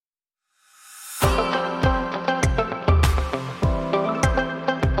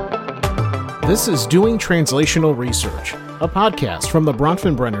This is Doing Translational Research, a podcast from the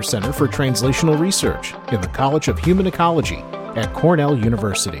Bronfenbrenner Center for Translational Research in the College of Human Ecology at Cornell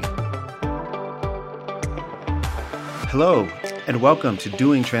University. Hello, and welcome to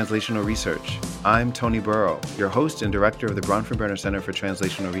Doing Translational Research. I'm Tony Burrow, your host and director of the Bronfenbrenner Center for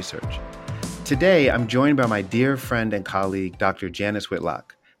Translational Research. Today, I'm joined by my dear friend and colleague, Dr. Janice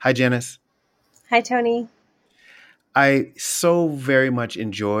Whitlock. Hi, Janice. Hi, Tony. I so very much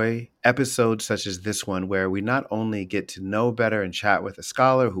enjoy episodes such as this one, where we not only get to know better and chat with a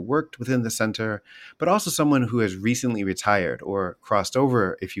scholar who worked within the center, but also someone who has recently retired or crossed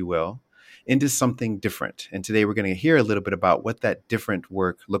over, if you will, into something different. And today we're going to hear a little bit about what that different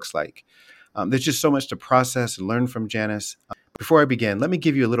work looks like. There's just so much to process and learn from Janice. Before I begin, let me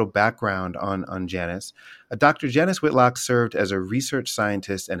give you a little background on Janice. Dr. Janice Whitlock served as a research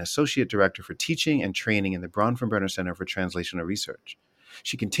scientist and associate director for teaching and training in the Bronfenbrenner Center for Translational Research.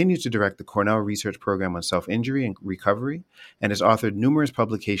 She continues to direct the Cornell Research Program on Self-Injury and Recovery and has authored numerous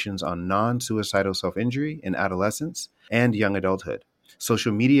publications on non-suicidal self-injury in adolescence and young adulthood,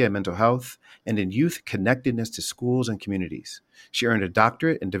 social media and mental health, and in youth connectedness to schools and communities. She earned a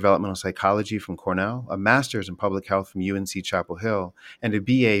doctorate in developmental psychology from Cornell, a master's in public health from UNC Chapel Hill, and a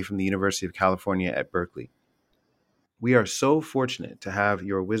BA from the University of California at Berkeley. We are so fortunate to have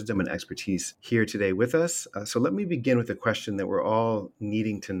your wisdom and expertise here today with us. So let me begin with a question that we're all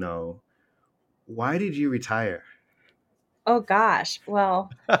needing to know. Why did you retire? Oh, gosh. Well,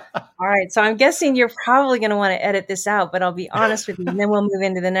 all right. So I'm guessing you're probably going to want to edit this out, but I'll be honest with you, and then we'll move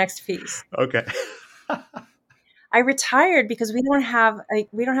into the next piece. Okay. I retired because we don't have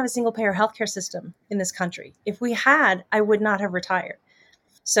a single payer healthcare system in this country. If we had, I would not have retired.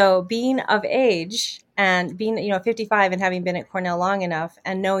 So being of age and being, 55 and having been at Cornell long enough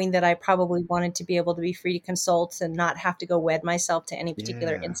and knowing that I probably wanted to be able to be free to consult and not have to go wed myself to any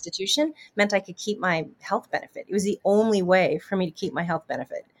particular institution meant I could keep my health benefit. It was the only way for me to keep my health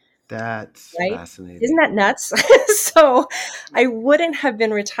benefit. That's right? Fascinating. Isn't that nuts? So I wouldn't have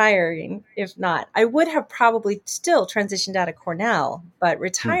been retiring if not. I would have probably still transitioned out of Cornell, but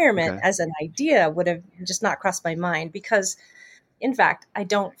retirement as an idea would have just not crossed my mind because, in fact, I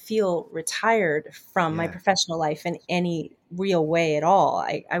don't feel retired from my professional life in any real way at all.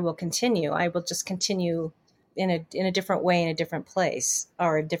 I will continue. I will just continue in a different way, in a different place,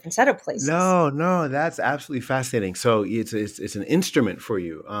 or a different set of places. No, that's absolutely fascinating. So it's an instrument for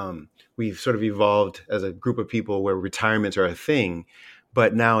you. We've sort of evolved as a group of people where retirements are a thing,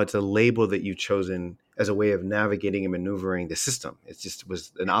 but now it's a label that you've chosen as a way of navigating and maneuvering the system. It just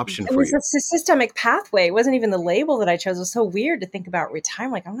was an option for you. It was a systemic pathway. It wasn't even the label that I chose. It was so weird to think about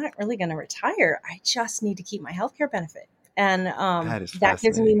retirement. Like, I'm not really going to retire. I just need to keep my healthcare benefit. And that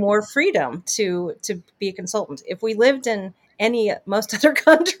gives me more freedom to be a consultant. If we lived in most other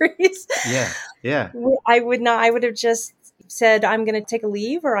countries, I would have just said, I'm going to take a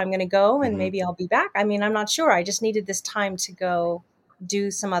leave or I'm going to go and maybe I'll be back. I mean, I'm not sure. I just needed this time to go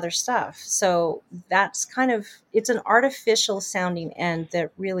do some other stuff. So that's it's an artificial sounding end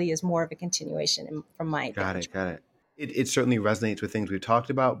that really is more of a continuation from my Got it. It certainly resonates with things we've talked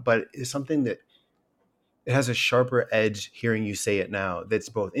about, but it's something that it has a sharper edge hearing you say it now that's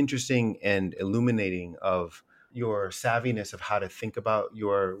both interesting and illuminating of your savviness of how to think about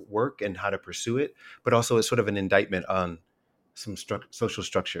your work and how to pursue it, but also it's sort of an indictment on some social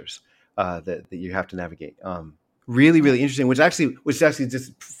structures that you have to navigate. Really, really interesting, which actually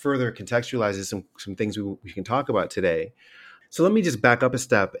just further contextualizes some things we can talk about today. So let me just back up a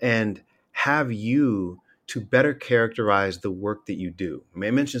step and have you to better characterize the work that you do. I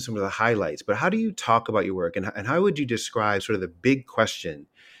mentioned some of the highlights, but how do you talk about your work and how would you describe sort of the big question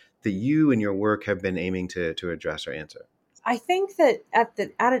that you and your work have been aiming to address or answer? I think that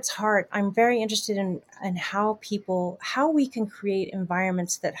at its heart, I'm very interested in how we can create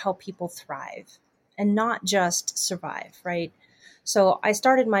environments that help people thrive and not just survive, right? So I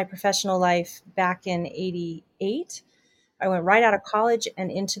started my professional life back in '88. I went right out of college and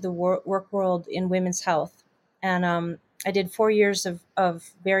into the work world in women's health. And I did 4 years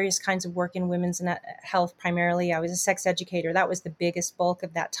of various kinds of work in women's health primarily. I was a sex educator. That was the biggest bulk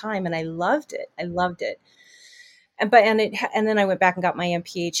of that time. And I loved it. And then I went back and got my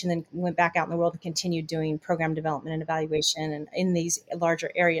MPH and then went back out in the world and continued doing program development and evaluation and in these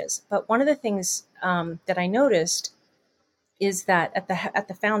larger areas. But one of the things that I noticed is that at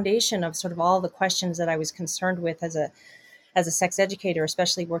the foundation of sort of all the questions that I was concerned with as a sex educator,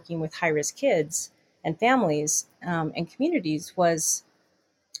 especially working with high-risk kids and families and communities, was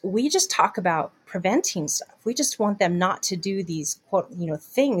we just talk about preventing stuff. We just want them not to do these, quote,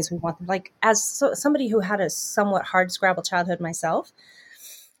 things. We want them, like, as somebody who had a somewhat hard scrabble childhood myself,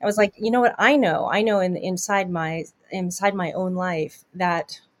 I was like, you know what? I know inside my own life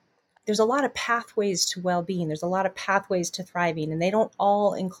that there's a lot of pathways to well-being. There's a lot of pathways to thriving, and they don't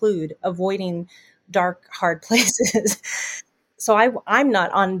all include avoiding dark, hard places. So I'm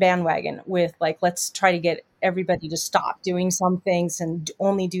not on bandwagon with like, let's try to get everybody to stop doing some things and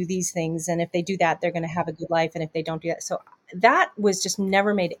only do these things. And if they do that, they're going to have a good life. And if they don't do that, so that was just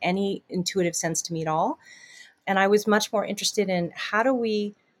never made any intuitive sense to me at all. And I was much more interested in how do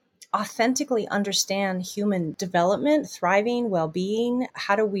we authentically understand human development, thriving, well-being?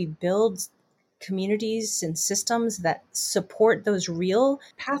 How do we build communities and systems that support those real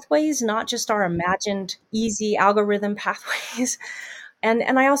pathways, not just our imagined easy algorithm pathways?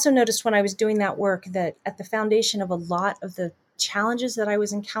 And I also noticed when I was doing that work that at the foundation of a lot of the challenges that I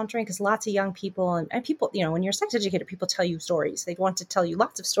was encountering, because lots of young people and people, when you're a sex educator, people tell you stories. They want to tell you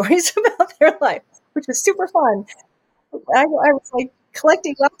lots of stories about their life, which was super fun. I was like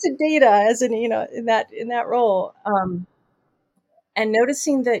collecting lots of data as in that role, and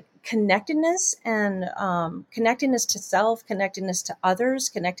noticing that connectedness and connectedness to self, connectedness to others,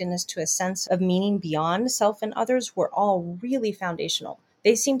 connectedness to a sense of meaning beyond self and others were all really foundational.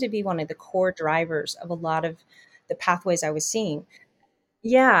 They seem to be one of the core drivers of a lot of the pathways I was seeing.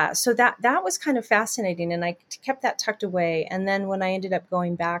 Yeah, so that was kind of fascinating, and I kept that tucked away. And then when I ended up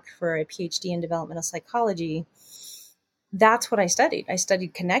going back for a PhD in developmental psychology, that's what I studied. I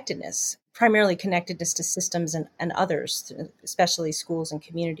studied connectedness, primarily connectedness to systems and others, especially schools and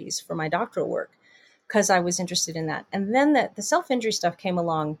communities for my doctoral work, because I was interested in that. And then the self-injury stuff came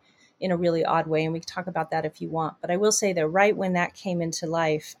along in a really odd way, and we can talk about that if you want. But I will say that right when that came into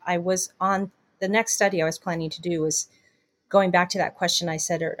life, I was on the next study I was planning to do was going back to that question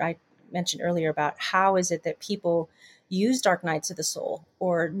I mentioned earlier about how is it that people use dark nights of the soul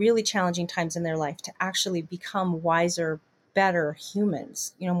or really challenging times in their life to actually become wiser, better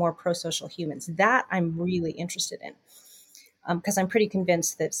humans, more pro-social humans. That I'm really interested in, because I'm pretty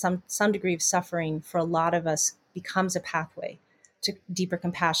convinced that some degree of suffering for a lot of us becomes a pathway to deeper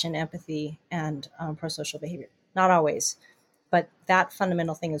compassion, empathy, and pro-social behavior. Not always, but that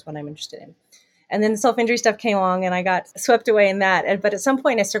fundamental thing is what I'm interested in. And then the self-injury stuff came along and I got swept away in that. But at some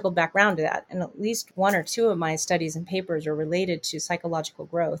point I circled back around to that. And at least one or two of my studies and papers are related to psychological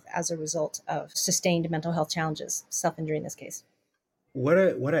growth as a result of sustained mental health challenges, self-injury in this case. What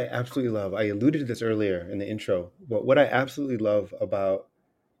I absolutely love, I alluded to this earlier in the intro, but what I absolutely love about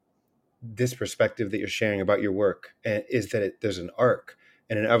this perspective that you're sharing about your work is that there's an arc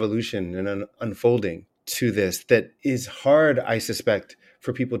and an evolution and an unfolding to this that is hard, I suspect,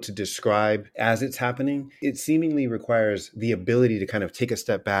 for people to describe as it's happening. It seemingly requires the ability to kind of take a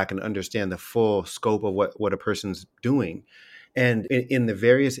step back and understand the full scope of what a person's doing. And in the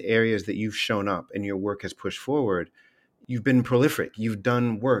various areas that you've shown up and your work has pushed forward, you've been prolific, you've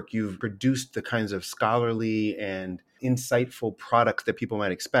done work, you've produced the kinds of scholarly and insightful products that people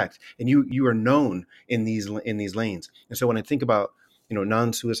might expect. And you are known in these lanes. And so when I think about,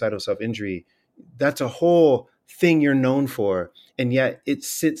 non-suicidal self-injury, that's a whole thing you're known for. And yet it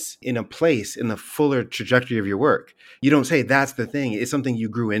sits in a place in the fuller trajectory of your work. You don't say that's the thing. It's something you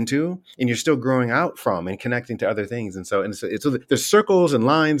grew into and you're still growing out from and connecting to other things. And so there's circles and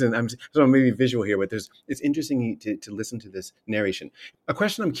lines, and I'm maybe visual here, but it's interesting to listen to this narration. A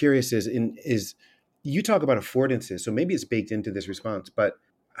question I'm curious is you talk about affordances, so maybe it's baked into this response, but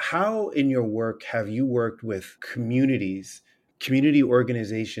how in your work have you worked with communities, community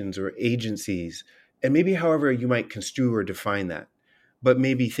organizations or agencies, and maybe however you might construe or define that, but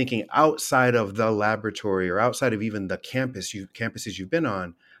maybe thinking outside of the laboratory or outside of even the campuses you've been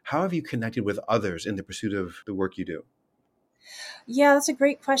on, how have you connected with others in the pursuit of the work you do? Yeah, that's a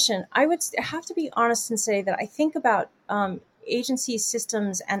great question. I would have to be honest and say that I think about agency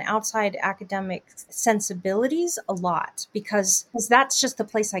systems and outside academic sensibilities a lot because that's just the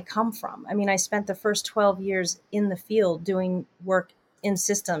place I come from. I mean, I spent the first 12 years in the field doing work in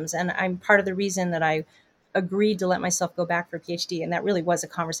systems, and I'm part of the reason that I agreed to let myself go back for a PhD. And that really was a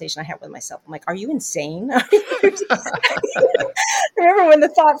conversation I had with myself. I'm like, are you insane? I remember when the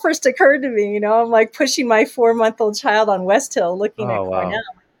thought first occurred to me, I'm like pushing my 4-month-old child on West Hill looking at Cornell.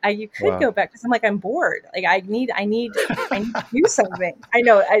 Wow. You could go back because I'm like, I'm bored. Like I need to do something. I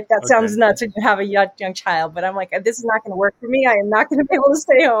know that sounds nuts when you have a young child, but I'm like, this is not going to work for me. I am not going to be able to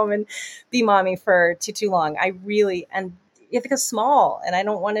stay home and be mommy for too long. I really, and it's small, and I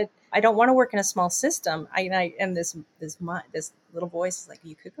don't want to work in a small system. And this little voice is like,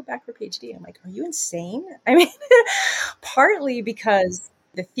 you could go back for a PhD. I'm like, are you insane? I mean, partly because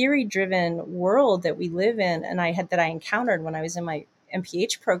the theory-driven world that we live in, and that I encountered when I was in my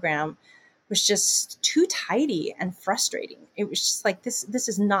MPH program, was just too tidy and frustrating. It was just like, this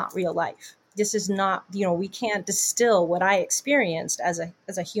is not real life. This is not, we can't distill what I experienced as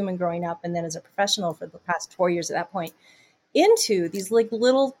a human growing up and then as a professional for the past 4 years at that point into these like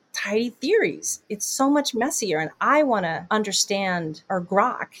little tidy theories. It's so much messier, and I want to understand or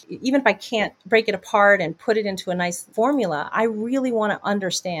grok, even if I can't break it apart and put it into a nice formula. I really want to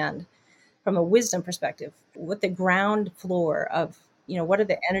understand from a wisdom perspective what the ground floor of, what are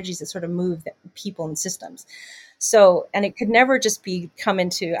the energies that sort of move people and systems. So, and it could never just come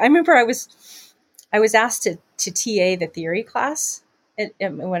into, I remember I was asked to TA the theory class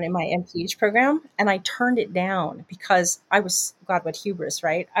when in my MPH program, and I turned it down because I was, God, what hubris,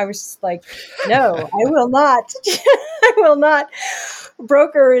 right? I was just like, no, I will not, I will not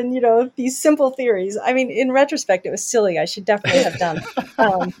broker in, these simple theories. I mean, in retrospect, it was silly. I should definitely have done it.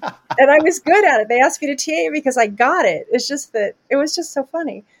 And I was good at it. They asked me to TA because I got it. It's just that it was just so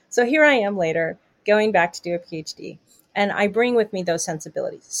funny. So here I am later going back to do a PhD. And I bring with me those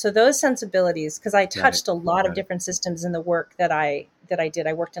sensibilities. So those sensibilities, because I touched a lot of different systems in the work that I did.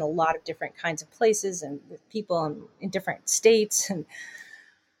 I worked in a lot of different kinds of places and with people in different states. And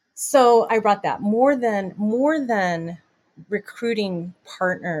so I brought that more than recruiting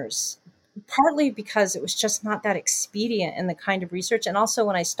partners, partly because it was just not that expedient in the kind of research. And also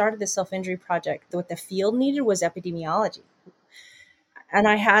when I started the self-injury project, what the field needed was epidemiology. And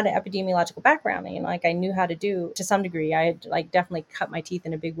I had an epidemiological background, and like I knew how to do to some degree. I had like definitely cut my teeth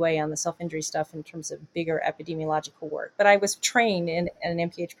in a big way on the self-injury stuff in terms of bigger epidemiological work. But I was trained in an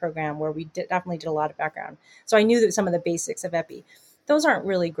MPH program where we definitely did a lot of background. So I knew that some of the basics of epi. Those aren't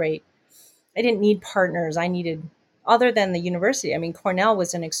really great. I didn't need partners. I needed, other than the university. I mean, Cornell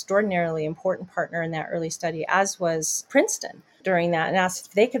was an extraordinarily important partner in that early study, as was Princeton during that, and asked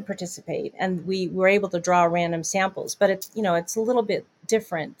if they could participate. And we were able to draw random samples, but it's a little bit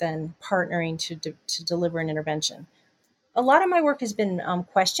different than partnering to deliver an intervention. A lot of my work has been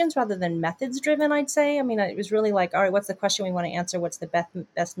questions rather than methods driven, I'd say. I mean, it was really like, all right, what's the question we want to answer? What's the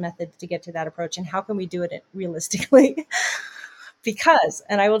best method to get to that approach? And how can we do it realistically? Because,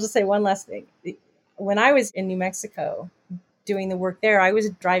 and I will just say one last thing. When I was in New Mexico doing the work there, I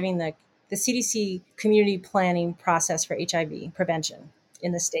was driving the CDC community planning process for HIV prevention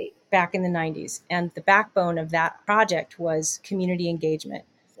in the state back in the 90s. And the backbone of that project was community engagement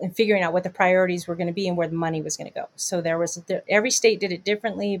and figuring out what the priorities were going to be and where the money was going to go. So every state did it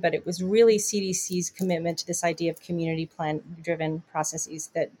differently, but it was really CDC's commitment to this idea of community plan driven processes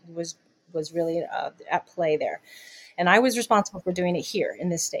that was really at play there. And I was responsible for doing it here in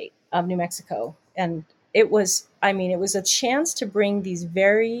this state of New Mexico. And it was a chance to bring these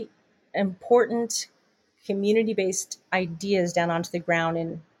very important community-based ideas down onto the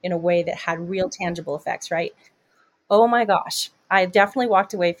ground in a way that had real tangible effects, right? Oh my gosh. I definitely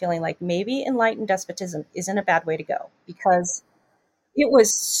walked away feeling like maybe enlightened despotism isn't a bad way to go, because it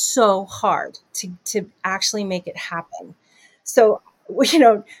was so hard to actually make it happen. So,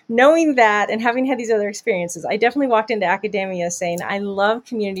 knowing that and having had these other experiences, I definitely walked into academia saying, I love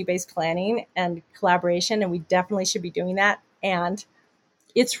community-based planning and collaboration, and we definitely should be doing that. And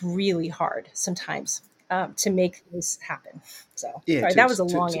it's really hard sometimes to make this happen. So sorry, that was a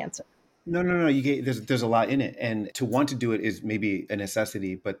long answer. No. There's a lot in it, and to want to do it is maybe a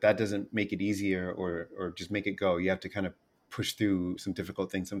necessity, but that doesn't make it easier or just make it go. You have to kind of push through some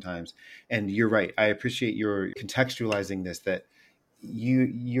difficult things sometimes. And you're right. I appreciate your contextualizing this, that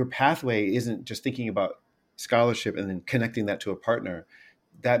your pathway isn't just thinking about scholarship and then connecting that to a partner.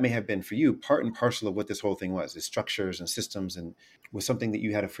 That may have been for you part and parcel of what this whole thing was, is structures and systems, and was something that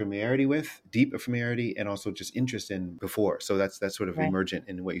you had a familiarity with, deep familiarity, and also just interest in before. So that's sort of emergent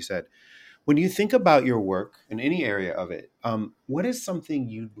in what you said. When you think about your work in any area of it, what is something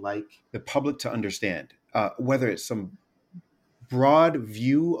you'd like the public to understand? Whether it's some broad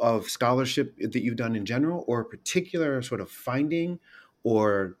view of scholarship that you've done in general, or a particular sort of finding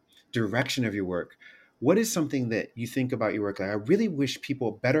or direction of your work. What is something that you think about your work like, I really wish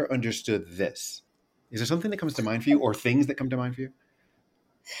people better understood this? Is there something that comes to mind for you, or things that come to mind for you?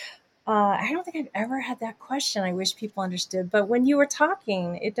 I don't think I've ever had that question. I wish people understood. But when you were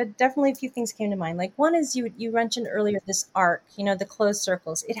talking, definitely a few things came to mind. Like one is you mentioned earlier this arc, the closed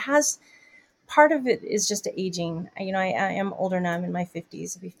circles. It has, part of it is just aging. I am older now. I'm in my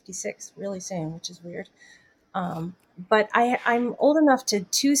 50s. I'll be 56 really soon, which is weird. But I'm old enough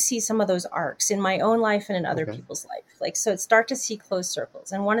to see some of those arcs in my own life and in other people's life. Like, so start to see closed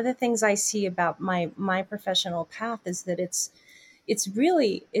circles. And one of the things I see about my professional path is that it's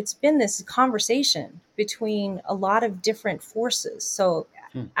been this conversation between a lot of different forces. So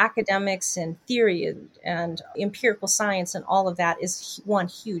Hmm. academics and theory and empirical science and all of that is one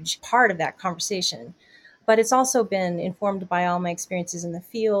huge part of that conversation. But it's also been informed by all my experiences in the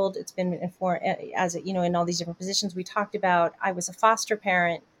field. It's been informed as, in all these different positions we talked about. I was a foster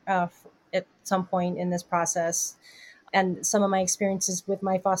parent at some point in this process. And some of my experiences with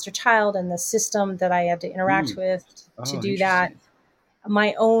my foster child and the system that I had to interact Ooh. with to Oh, do that, interesting.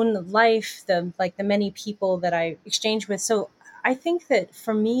 my own life, the many people that I exchange with. So I think that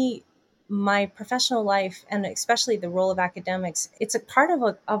for me, my professional life and especially the role of academics, it's a part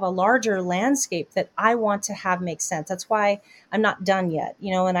of a larger landscape that I want to have make sense. That's why I'm not done yet,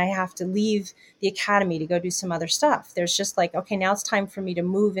 and I have to leave the academy to go do some other stuff. There's just like, okay, now it's time for me to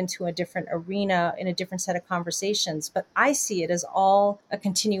move into a different arena in a different set of conversations. But I see it as all a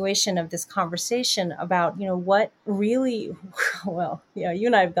continuation of this conversation about, what really, well, you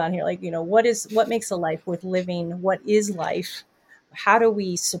and I have gone here, like, what makes a life worth living? What is life? How do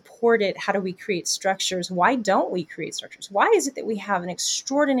we support it? How do we create structures? Why don't we create structures? Why is it that we have an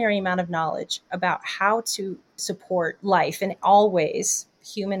extraordinary amount of knowledge about how to support life in all ways,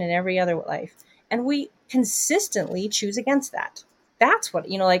 human and every other life, and we consistently choose against that? That's what,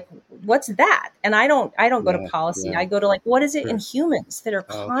 like, what's that? And I don't go to Yeah. policy. Yeah. I go to, like, what is it in Sure. humans that are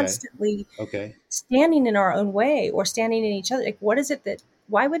Oh, okay. constantly Okay. standing in our own way or standing in each other? Like, what is it that,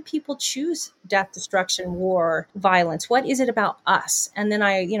 why would people choose death, destruction, war, violence? What is it about us? And then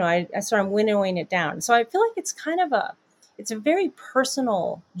I sort of winnowing it down. So I feel like it's a very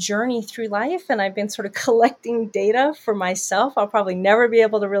personal journey through life. And I've been sort of collecting data for myself. I'll probably never be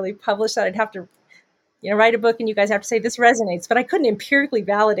able to really publish that. I'd have to, write a book and you guys have to say this resonates, but I couldn't empirically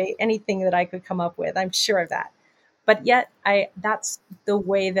validate anything that I could come up with. I'm sure of that. But yet that's the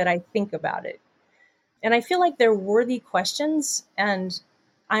way that I think about it. And I feel like they're worthy questions, and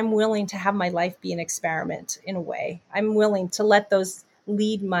I'm willing to have my life be an experiment in a way. I'm willing to let those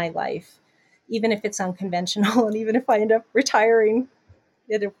lead my life, even if it's unconventional, and even if I end up retiring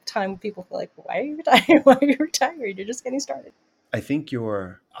at a time when people feel like, why are you retiring? Why are you retiring? You're just getting started. I think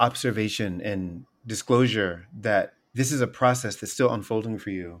your observation and disclosure that this is a process that's still unfolding for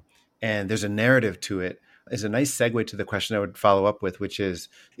you and there's a narrative to it is a nice segue to the question I would follow up with, which is,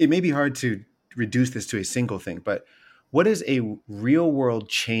 it may be hard to reduce this to a single thing, but what is a real world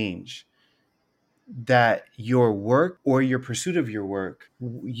change that your work or your pursuit of your work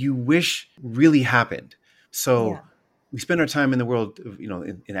you wish really happened? So Yeah. we spend our time in the world of,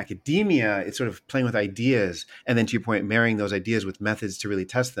 in academia, it's sort of playing with ideas, and then to your point, marrying those ideas with methods to really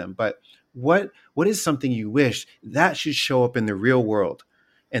test them. But what is something you wish that should show up in the real world,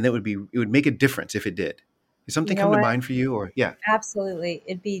 and it would make a difference if it did? Did You something know come to what? mind for you? Or yeah. Absolutely.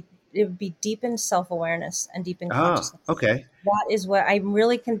 It would be deepened self-awareness and deepened Ah, consciousness. okay. That is what I'm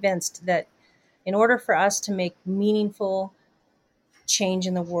really convinced that in order for us to make meaningful change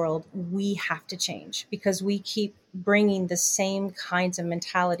in the world, we have to change because we keep bringing the same kinds of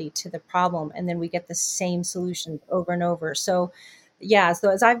mentality to the problem, and then we get the same solution over and over. So yeah, so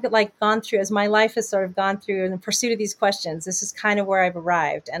as I've like gone through, as my life has sort of gone through in the pursuit of these questions, this is kind of where I've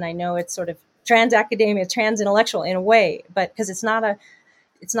arrived. And I know it's sort of trans academia, trans intellectual in a way, but because it's not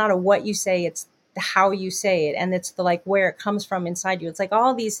a what you say, it's the how you say it, and it's the like where it comes from inside you. It's like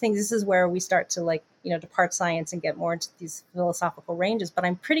all these things. This is where we start to like depart science and get more into these philosophical ranges. But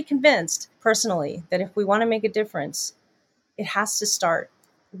I'm pretty convinced personally that if we want to make a difference, it has to start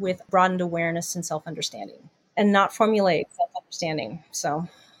with broadened awareness and self-understanding, and not formulaic self-understanding. So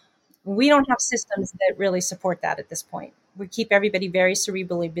we don't have systems that really support that at this point. We keep everybody very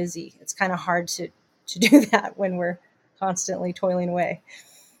cerebrally busy. It's kind of hard to do that when we're constantly toiling away.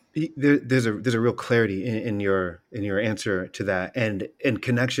 There's a real clarity in your answer to that, and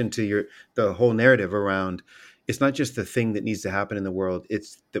connection to the whole narrative around. It's not just the thing that needs to happen in the world,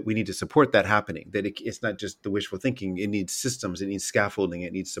 it's that we need to support that happening, that it's not just the wishful thinking. It needs systems, it needs scaffolding,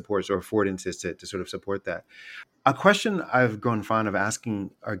 it needs supports or affordances to sort of support that. A question I've grown fond of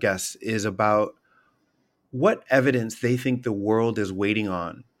asking our guests is about what evidence they think the world is waiting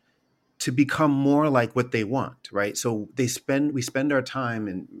on to become more like what they want, right? So we spend our time,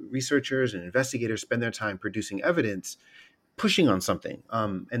 and researchers and investigators spend their time producing evidence, pushing on something,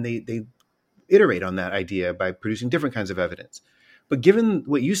 and they iterate on that idea by producing different kinds of evidence. But given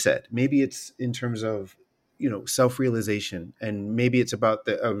what you said, maybe it's in terms of self-realization, and maybe it's about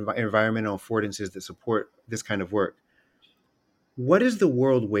the environmental affordances that support this kind of work. What is the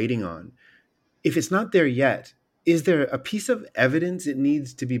world waiting on? If it's not there yet, is there a piece of evidence it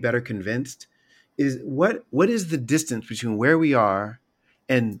needs to be better convinced? What is the distance between where we are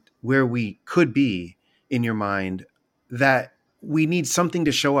and where we could be in your mind that we need something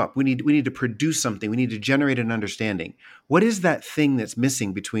to show up. We need to produce something. We need to generate an understanding. What is that thing that's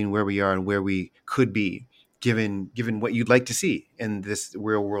missing between where we are and where we could be, given what you'd like to see in this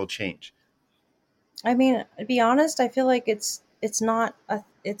real world change? I mean, to be honest, I feel like it's not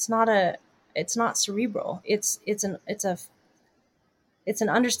cerebral. It's an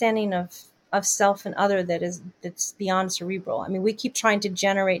understanding of self and other that's beyond cerebral. I mean, we keep trying to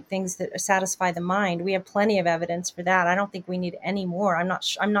generate things that satisfy the mind. We have plenty of evidence for that. I don't think we need any more.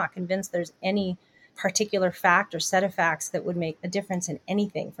 I'm not convinced there's any particular fact or set of facts that would make a difference in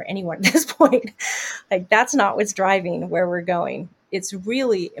anything for anyone at this point. Like, that's not what's driving where we're going. It's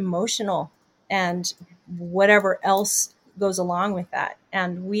really emotional and whatever else goes along with that.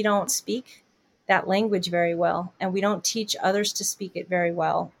 And we don't speak that language very well, and we don't teach others to speak it very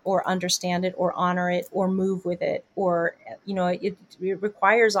well or understand it or honor it or move with it. Or, it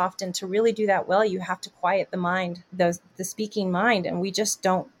requires often, to really do that well, you have to quiet the mind, the speaking mind. And we just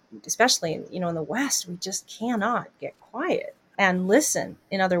don't, especially in the West, we just cannot get quiet and listen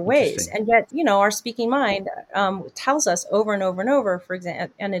in other ways. And yet, our speaking mind tells us over and over and over, for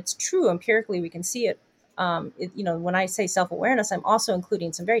example, and it's true empirically, we can see it. When I say self-awareness, I'm also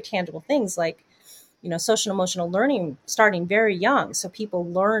including some very tangible things like, social emotional learning starting very young. So people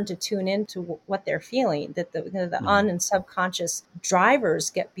learn to tune into what they're feeling, that the un and subconscious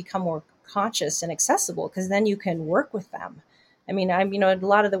drivers become more conscious and accessible, because then you can work with them. I mean, a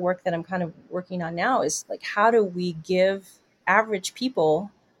lot of the work that I'm kind of working on now is like, how do we give average people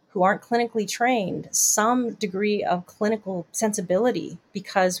who aren't clinically trained some degree of clinical sensibility,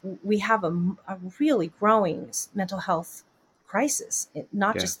 because we have a really growing mental health crisis,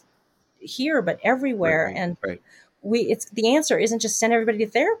 not just here, but everywhere. Right. It's the answer isn't just send everybody to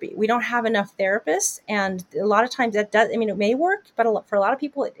therapy. We don't have enough therapists. And a lot of times that does, it may work, but for a lot of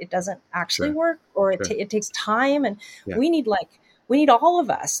people, it doesn't actually work, or it takes time. And we need all of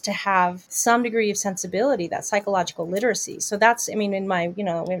us to have some degree of sensibility, that psychological literacy. So that's, in my, we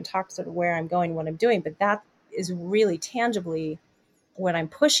haven't talked sort of where I'm going, what I'm doing, but that is really tangibly what I'm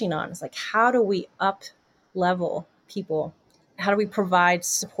pushing on. Is like, how do we up level people? How do we provide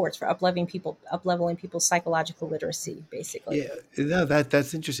supports for up-leveling people's psychological literacy, basically? Yeah, no,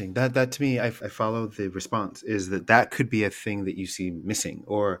 that's interesting. That to me, I follow the response is that could be a thing that you see missing,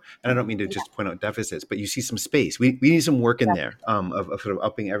 and I don't mean to just point out deficits, but you see some space. We need some work in there of sort of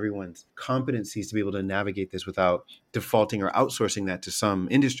upping everyone's competencies to be able to navigate this without defaulting or outsourcing that to some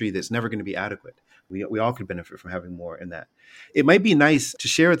industry that's never going to be adequate. We all could benefit from having more in that. It might be nice to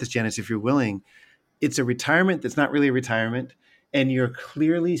share with us, Janice, if you're willing. It's a retirement that's not really a retirement, and you're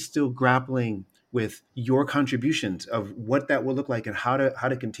clearly still grappling with your contributions of what that will look like and how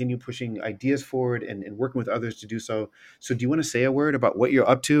to continue pushing ideas forward and working with others to do so. So do you want to say a word about what you're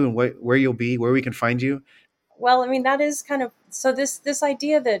up to and where you'll be, where we can find you? Well, that is kind of, so this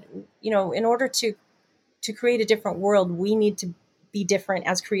idea that, in order to create a different world, we need to be different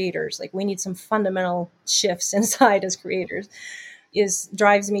as creators. Like, we need some fundamental shifts inside as creators,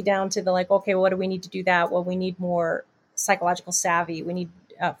 drives me down to the, like, okay, what do we need to do that? Well, we need more psychological savvy. We need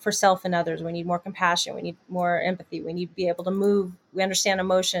for self and others. We need more compassion. We need more empathy. We need to be able to move. We understand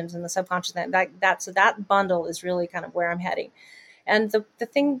emotions and the subconscious. So that bundle is really kind of where I'm heading. And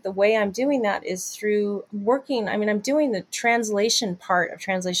the way I'm doing that is through working. I'm doing the translation part of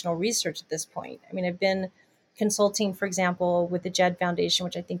translational research at this point. I've been consulting, for example, with the JED Foundation,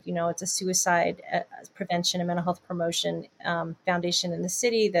 which I think it's a suicide prevention and mental health promotion foundation in the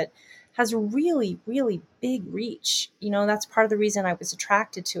city that has really, really big reach. That's part of the reason I was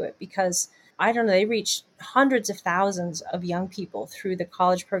attracted to it, because I don't know, they reach hundreds of thousands of young people through the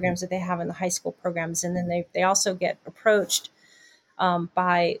college programs that they have and the high school programs. And then they also get approached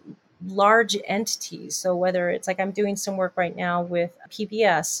by large entities. So whether it's like, I'm doing some work right now with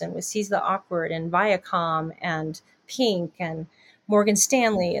PBS and with Seize the Awkward and Viacom and Pink and Morgan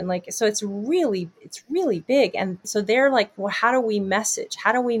Stanley. And so it's really big. And so they're like, well, how do we message?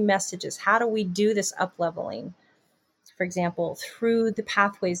 How do we messages? How do we do this up leveling, for example, through the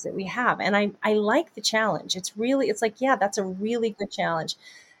pathways that we have? And I like the challenge. It's like, yeah, that's a really good challenge.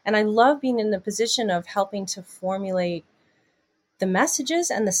 And I love being in the position of helping to formulate the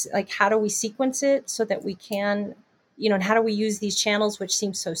messages and how do we sequence it so that we can, and how do we use these channels, which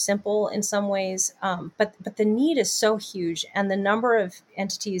seem so simple in some ways. But the need is so huge. And the number of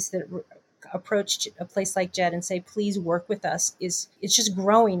entities that approach a place like JED and say, please work with us, it's just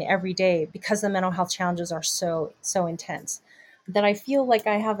growing every day, because the mental health challenges are so intense, that I feel like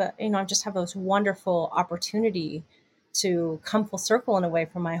I have I just have this wonderful opportunity to come full circle in a way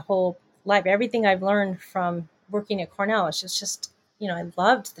from my whole life. Everything I've learned from working at Cornell, it's just I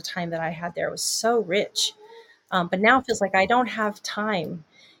loved the time that I had there. It was so rich. But now it feels like I don't have time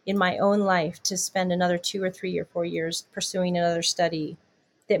in my own life to spend another 2 or 3 or 4 years pursuing another study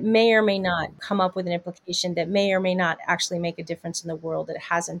that may or may not come up with an implication that may or may not actually make a difference in the world that it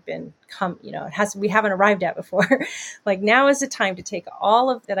hasn't been we haven't arrived at before. Like, now is the time to take all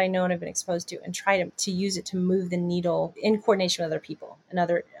of that I know and have been exposed to and try to use it to move the needle in coordination with other people and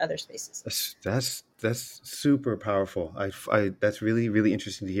other spaces. That's super powerful. That's really, really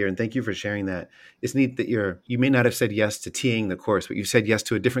interesting to hear. And thank you for sharing that. It's neat that you may not have said yes to TAing the course, but you said yes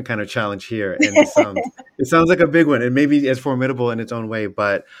to a different kind of challenge here. And it sounds like a big one, and maybe as formidable in its own way,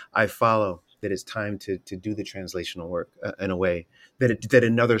 but I follow that it's time to do the translational work in a way that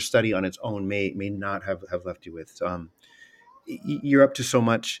another study on its own may not have left you with. You're up to so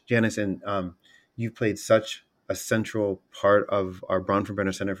much, Janice, and you've played such a central part of our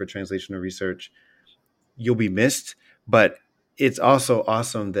Bronfenbrenner Center for Translational Research. You'll be missed, but it's also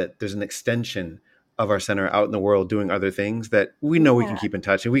awesome that there's an extension of our center out in the world doing other things that we know we can keep in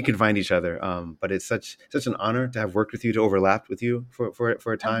touch and we can find each other. But it's such an honor to have worked with you, to overlap with you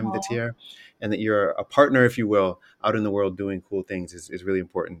for a time that's here, and that you're a partner, if you will, out in the world doing cool things is really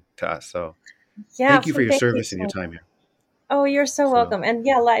important to us. So thank you for your service and your time here. Oh, you're so welcome. And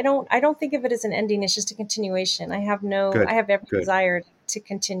yeah, I don't think of it as an ending. It's just a continuation. I have every desire to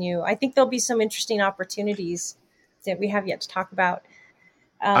continue. I think there'll be some interesting opportunities that we have yet to talk about.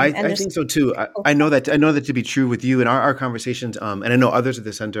 I think so too. I know that to be true with you and our conversations. And I know others at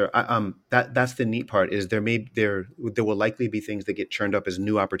the center. That's the neat part is there will likely be things that get churned up as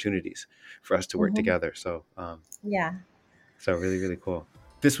new opportunities for us to work together. So so really, really cool.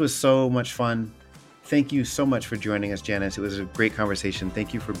 This was so much fun. Thank you so much for joining us, Janice. It was a great conversation.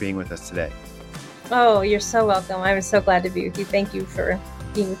 Thank you for being with us today. Oh, you're so welcome. I was so glad to be with you. Thank you for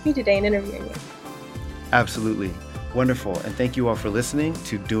being with me today and interviewing me. Absolutely. Wonderful. And thank you all for listening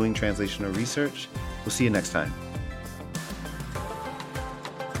to Doing Translational Research. We'll see you next time.